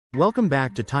Welcome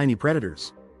back to Tiny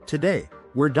Predators. Today,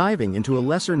 we're diving into a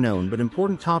lesser-known but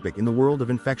important topic in the world of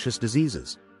infectious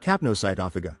diseases,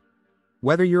 Capnocytophaga.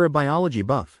 Whether you're a biology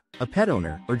buff, a pet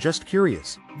owner, or just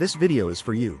curious, this video is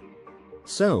for you.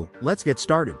 So, let's get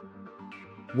started.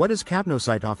 What is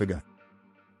Capnocytophaga?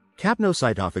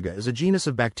 Capnocytophaga is a genus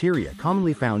of bacteria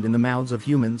commonly found in the mouths of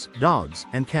humans, dogs,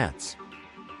 and cats.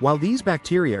 While these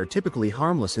bacteria are typically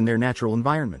harmless in their natural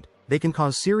environment, they can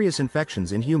cause serious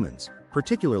infections in humans,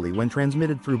 particularly when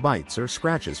transmitted through bites or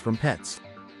scratches from pets.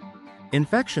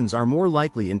 Infections are more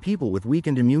likely in people with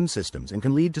weakened immune systems and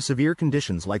can lead to severe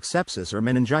conditions like sepsis or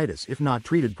meningitis if not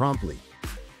treated promptly.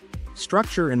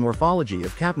 Structure and morphology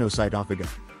of Capnocytophaga.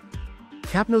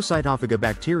 Capnocytophaga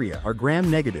bacteria are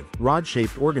gram-negative,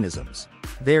 rod-shaped organisms.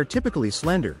 They are typically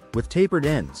slender, with tapered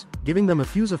ends, giving them a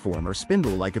fusiform or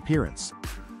spindle-like appearance.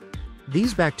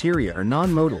 These bacteria are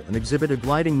non-modal and exhibit a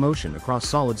gliding motion across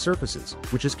solid surfaces,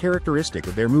 which is characteristic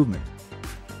of their movement.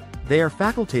 They are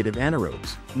facultative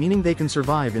anaerobes, meaning they can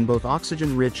survive in both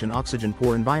oxygen-rich and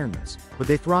oxygen-poor environments, but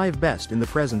they thrive best in the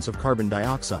presence of carbon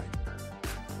dioxide.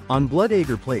 On blood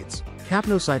agar plates,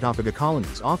 Capnocytophaga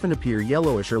colonies often appear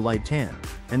yellowish or light tan,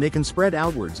 and they can spread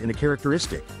outwards in a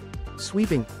characteristic,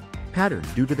 sweeping pattern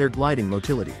due to their gliding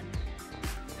motility.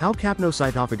 How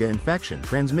Capnocytophaga infection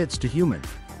transmits to human.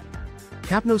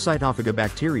 Capnocytophaga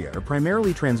bacteria are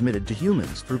primarily transmitted to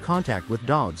humans through contact with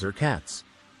dogs or cats.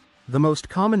 The most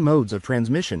common modes of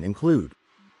transmission include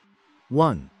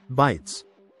 1. Bites.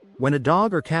 When a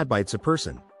dog or cat bites a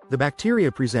person, the bacteria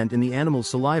present in the animal's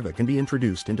saliva can be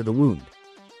introduced into the wound.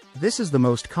 This is the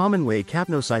most common way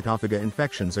Capnocytophaga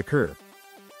infections occur.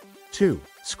 2.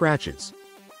 Scratches.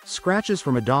 Scratches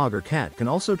from a dog or cat can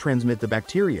also transmit the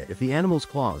bacteria if the animal's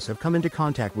claws have come into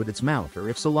contact with its mouth or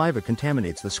if saliva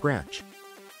contaminates the scratch.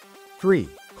 3.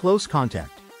 Close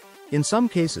contact. In some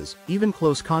cases, even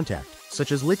close contact,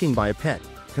 such as licking by a pet,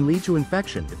 can lead to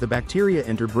infection if the bacteria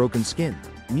enter broken skin,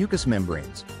 mucous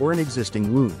membranes, or an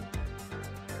existing wound.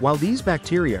 While these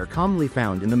bacteria are commonly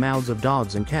found in the mouths of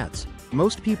dogs and cats,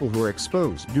 most people who are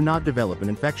exposed do not develop an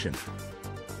infection.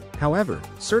 However,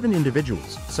 certain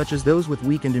individuals, such as those with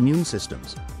weakened immune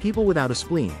systems, people without a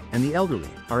spleen, and the elderly,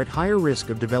 are at higher risk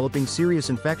of developing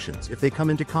serious infections if they come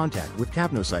into contact with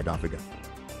Capnocytophaga.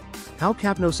 How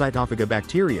Capnocytophaga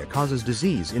bacteria causes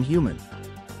disease in human.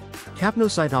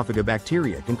 Capnocytophaga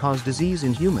bacteria can cause disease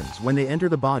in humans when they enter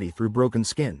the body through broken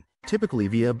skin, typically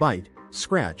via a bite,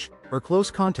 scratch, or close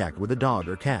contact with a dog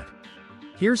or cat.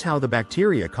 Here's how the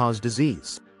bacteria cause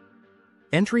disease.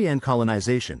 Entry and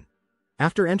colonization.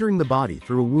 After entering the body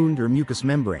through a wound or mucous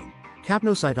membrane,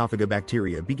 Capnocytophaga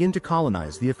bacteria begin to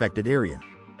colonize the affected area.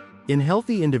 In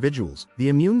healthy individuals, the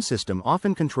immune system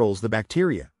often controls the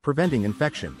bacteria, preventing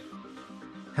infection.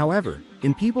 However,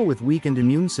 in people with weakened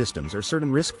immune systems or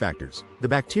certain risk factors, the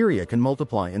bacteria can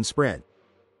multiply and spread.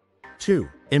 2.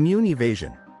 Immune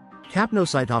evasion.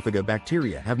 Capnocytophaga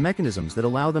bacteria have mechanisms that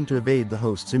allow them to evade the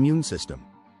host's immune system.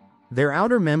 Their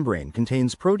outer membrane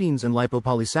contains proteins and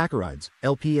lipopolysaccharides,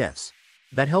 LPS,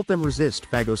 that help them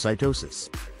resist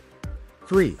phagocytosis.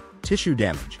 3. Tissue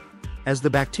damage. As the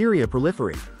bacteria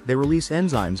proliferate, they release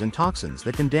enzymes and toxins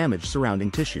that can damage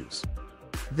surrounding tissues.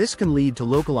 This can lead to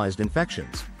localized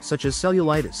infections, such as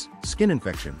cellulitis, skin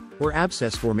infection, or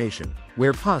abscess formation,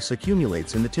 where pus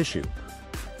accumulates in the tissue.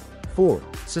 4.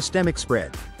 Systemic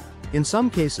spread. In some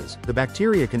cases, the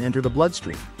bacteria can enter the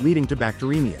bloodstream, leading to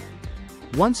bacteremia.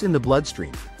 Once in the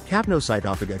bloodstream,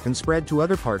 Capnocytophaga can spread to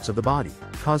other parts of the body,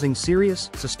 causing serious,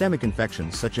 systemic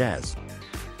infections such as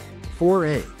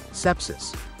 4a.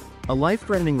 Sepsis. A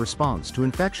life-threatening response to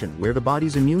infection where the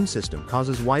body's immune system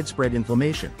causes widespread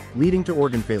inflammation, leading to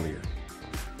organ failure.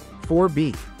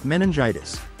 4b.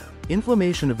 Meningitis.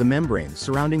 Inflammation of the membranes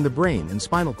surrounding the brain and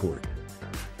spinal cord.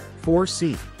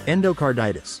 4c.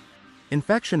 Endocarditis.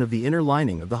 Infection of the inner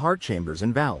lining of the heart chambers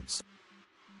and valves.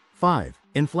 5.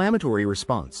 Inflammatory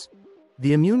response.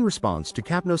 The immune response to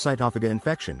Capnocytophaga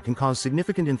infection can cause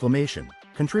significant inflammation,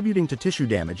 contributing to tissue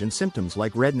damage and symptoms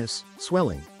like redness,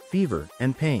 swelling, fever,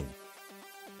 and pain.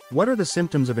 What are the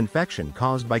symptoms of infection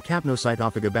caused by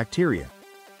Capnocytophaga bacteria?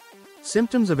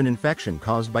 Symptoms of an infection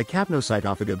caused by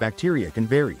Capnocytophaga bacteria can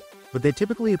vary, but they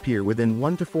typically appear within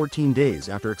 1 to 14 days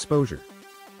after exposure.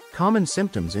 Common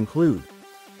symptoms include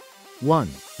 1.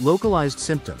 Localized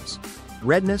symptoms.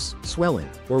 Redness, swelling,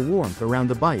 or warmth around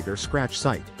the bite or scratch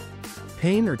site.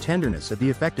 Pain or tenderness at the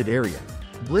affected area.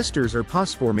 Blisters or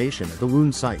pus formation at the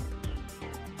wound site.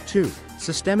 2.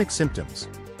 Systemic symptoms.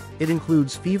 It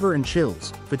includes fever and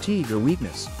chills, fatigue or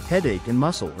weakness, headache and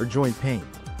muscle or joint pain.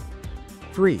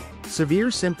 3. Severe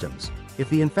symptoms.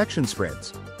 If the infection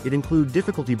spreads, it include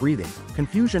difficulty breathing,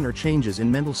 confusion or changes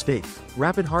in mental state,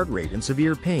 rapid heart rate and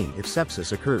severe pain if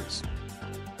sepsis occurs.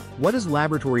 What is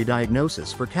laboratory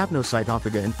diagnosis for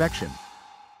Capnocytophaga infection?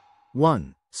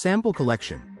 1. Sample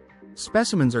collection.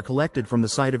 Specimens are collected from the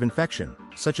site of infection,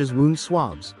 such as wound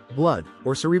swabs, blood,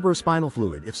 or cerebrospinal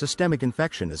fluid if systemic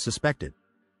infection is suspected.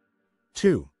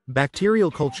 2.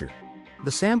 Bacterial culture.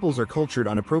 The samples are cultured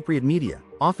on appropriate media,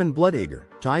 often blood agar,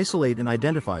 to isolate and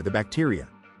identify the bacteria.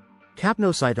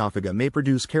 Capnocytophaga may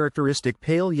produce characteristic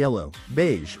pale yellow,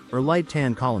 beige, or light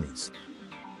tan colonies.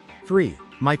 3.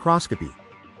 Microscopy.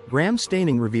 Gram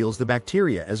staining reveals the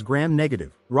bacteria as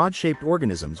gram-negative, rod-shaped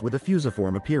organisms with a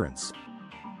fusiform appearance.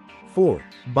 4.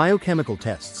 Biochemical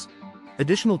tests.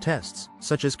 Additional tests,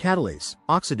 such as catalase,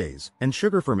 oxidase, and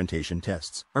sugar fermentation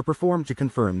tests, are performed to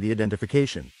confirm the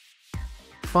identification.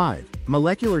 5.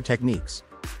 Molecular techniques.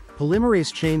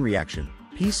 Polymerase chain reaction,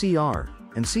 PCR,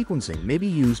 and sequencing may be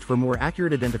used for more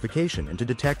accurate identification and to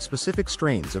detect specific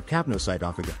strains of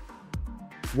Capnocytophaga.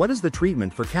 What is the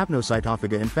treatment for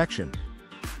Capnocytophaga infection?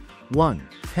 1.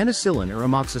 Penicillin or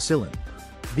amoxicillin.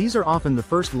 These are often the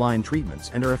first-line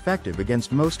treatments and are effective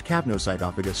against most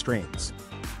Capnocytophaga strains.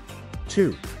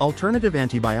 2. Alternative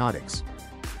antibiotics.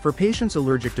 For patients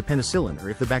allergic to penicillin or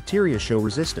if the bacteria show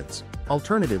resistance,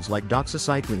 alternatives like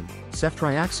doxycycline,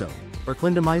 ceftriaxone, or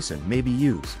clindamycin may be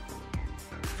used.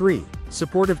 3.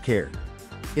 Supportive care.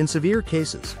 In severe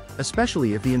cases,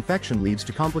 especially if the infection leads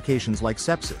to complications like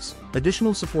sepsis,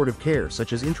 additional supportive care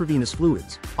such as intravenous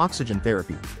fluids, oxygen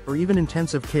therapy, or even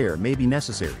intensive care may be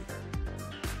necessary.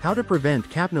 How to prevent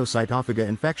Capnocytophaga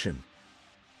infection?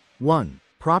 1.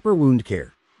 Proper wound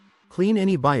care. Clean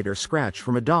any bite or scratch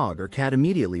from a dog or cat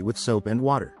immediately with soap and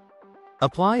water.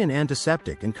 Apply an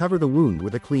antiseptic and cover the wound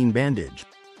with a clean bandage.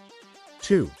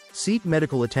 2. Seek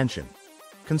medical attention.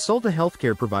 Consult a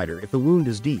healthcare provider if the wound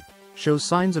is deep, shows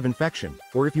signs of infection,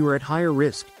 or if you are at higher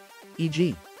risk,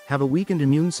 e.g., have a weakened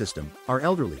immune system, are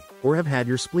elderly, or have had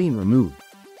your spleen removed.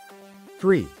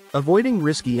 3. Avoiding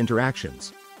risky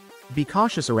interactions. Be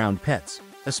cautious around pets,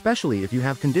 especially if you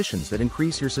have conditions that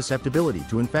increase your susceptibility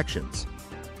to infections.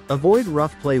 Avoid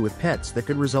rough play with pets that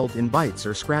could result in bites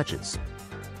or scratches.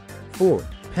 4.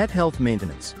 Pet health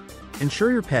maintenance.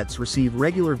 Ensure your pets receive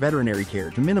regular veterinary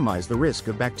care to minimize the risk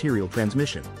of bacterial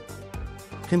transmission.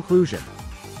 Conclusion.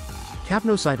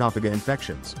 Capnocytophaga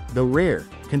infections, though rare,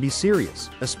 can be serious,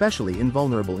 especially in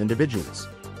vulnerable individuals.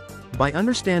 By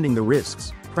understanding the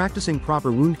risks, practicing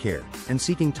proper wound care, and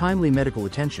seeking timely medical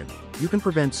attention, you can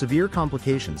prevent severe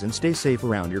complications and stay safe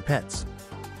around your pets.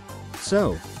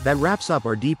 So, that wraps up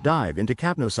our deep dive into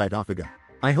Capnocytophaga.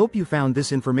 I hope you found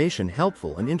this information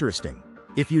helpful and interesting.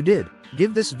 If you did,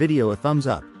 give this video a thumbs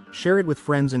up, share it with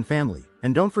friends and family,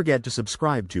 and don't forget to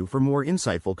subscribe for more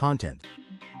insightful content.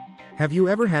 Have you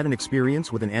ever had an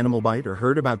experience with an animal bite or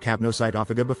heard about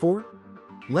Capnocytophaga before?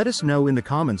 Let us know in the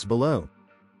comments below.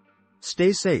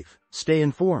 Stay safe, stay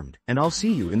informed, and I'll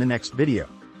see you in the next video.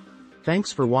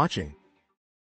 Thanks for watching.